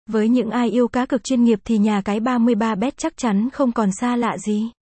Với những ai yêu cá cược chuyên nghiệp thì nhà cái 33bet chắc chắn không còn xa lạ gì.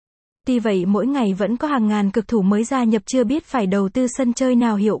 Tuy vậy mỗi ngày vẫn có hàng ngàn cực thủ mới gia nhập chưa biết phải đầu tư sân chơi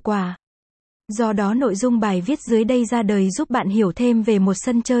nào hiệu quả. Do đó nội dung bài viết dưới đây ra đời giúp bạn hiểu thêm về một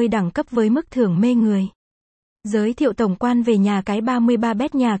sân chơi đẳng cấp với mức thưởng mê người. Giới thiệu tổng quan về nhà cái 33bet.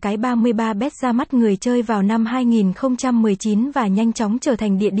 Nhà cái 33bet ra mắt người chơi vào năm 2019 và nhanh chóng trở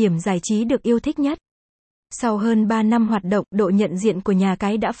thành địa điểm giải trí được yêu thích nhất. Sau hơn 3 năm hoạt động, độ nhận diện của nhà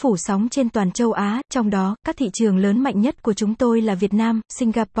cái đã phủ sóng trên toàn châu Á, trong đó, các thị trường lớn mạnh nhất của chúng tôi là Việt Nam,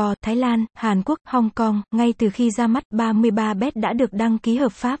 Singapore, Thái Lan, Hàn Quốc, Hong Kong. Ngay từ khi ra mắt, 33bet đã được đăng ký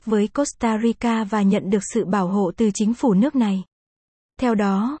hợp pháp với Costa Rica và nhận được sự bảo hộ từ chính phủ nước này. Theo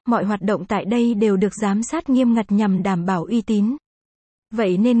đó, mọi hoạt động tại đây đều được giám sát nghiêm ngặt nhằm đảm bảo uy tín.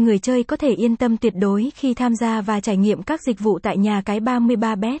 Vậy nên người chơi có thể yên tâm tuyệt đối khi tham gia và trải nghiệm các dịch vụ tại nhà cái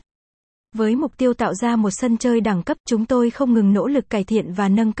 33bet. Với mục tiêu tạo ra một sân chơi đẳng cấp, chúng tôi không ngừng nỗ lực cải thiện và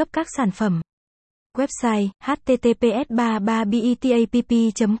nâng cấp các sản phẩm. Website: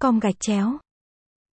 https://betapp.com/.